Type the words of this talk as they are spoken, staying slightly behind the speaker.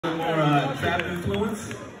More trap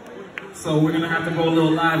influence, so we're gonna have to go a little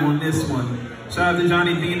live on this one. Shout out to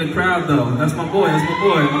Johnny B in the crowd though. That's my boy,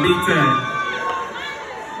 my big tag.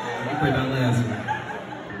 He played that last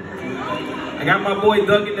one. I got my boy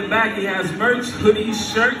Doug in the back. He has merch,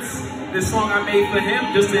 hoodies, shirts. This song I made for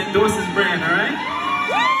him just to endorse his brand, alright?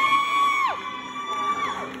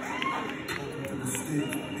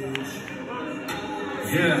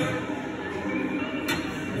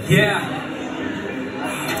 Yeah.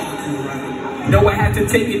 Know I had to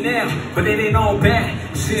take it now, but it ain't all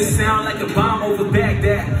bad. Shit sound like a bomb over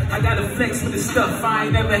Baghdad. I gotta flex with the stuff I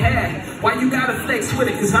ain't never had. Why you gotta flex with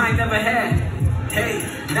it? Cause I ain't never had. Hey,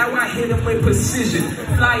 now I hit them with precision.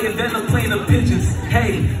 Flyer than a plane of pigeons.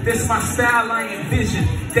 Hey, this my style I envision.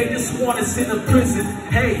 They just want us in a prison.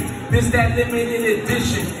 Hey, this that limited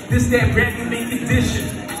edition. This that brand new mint condition.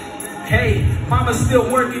 Hey, mama's still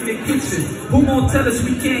working the kitchen. Who gon' tell us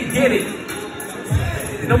we can't get it?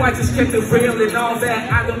 No, I just kept it real and all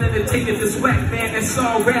that. I don't entertain it this whack, man. That's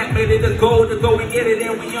all rap. Made it a goal to go and get it,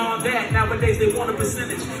 and we on that. Nowadays they want a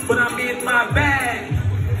percentage, but I'm in my bag.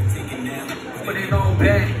 But it all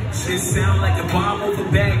bad. Shit sound like a bomb over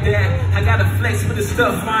Baghdad. I gotta flex with the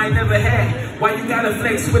stuff I ain't never had. Why you gotta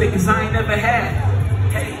flex with it? Cause I ain't never had.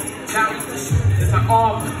 Hey, now it's my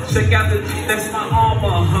armor. Check out that's my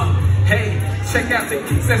armor, huh? Hey, check out the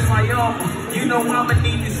kicks, that's my armor. You know I'ma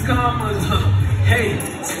need these commas, huh? Hey,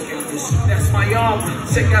 that's my armor.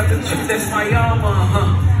 Check out the chick, that's my armor,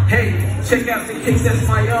 huh? Hey, check out the kicks, that's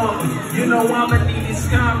my armor. You know I'ma need these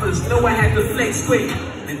commas. Know I had to flex quick.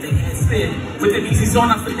 And they can't spin. With the easies on,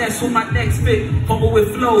 I finesse with my next fit. Humble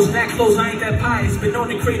with flows, not close, I ain't that pious. Been known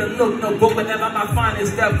to create a look, no book, but never my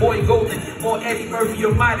finest. That boy golden, more Eddie Murphy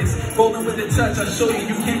or Midas. Golden with the touch, I'll show you,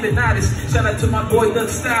 you can't deny this. Shout out to my boy Doug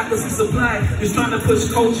Style, cause he supplied. Just trying to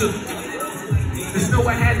push culture. Just know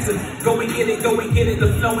I had to go and get it,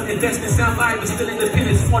 the flow and investment sound live, but still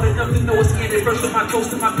independent. Smart enough to know it's in it. First with my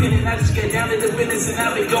toast and my pen, and I just get down to the business, and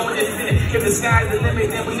I've been going in a minute. If the sky's the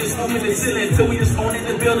limit, then we just moving the ceiling, till we just own in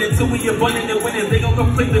the building, till we abundant and winning. They gon'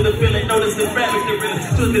 complete the feeling, notice the fabric, the real.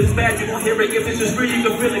 So if it's bad, you won't hear it. If it's just real, you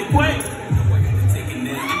can feel it quick.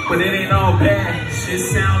 But it ain't all bad.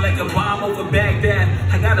 Shit sound like a bomb over Baghdad.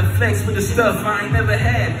 I gotta flex with the stuff I ain't never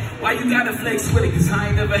had. Why you gotta flex with it? Cause I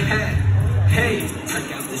ain't never had. Hey,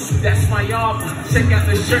 check out the shirt, that's my armor. Check out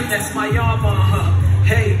the shirt, that's my armor, huh?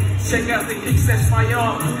 Hey, check out the kicks, that's my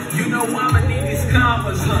armor. You know I'ma need these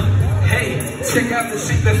commas, huh? Hey, check out the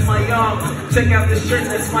shit, that's my armor. Check out the shirt,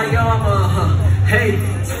 that's my armor, huh? Hey,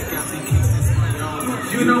 check out the kicks, that's my armor.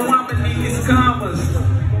 You know I'ma need these commas.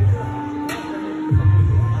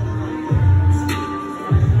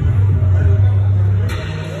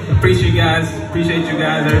 Appreciate you guys,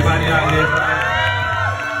 everybody out here.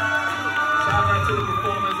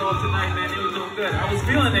 Tonight, man, it was doing good. I was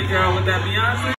feeling it, girl, with that Beyonce.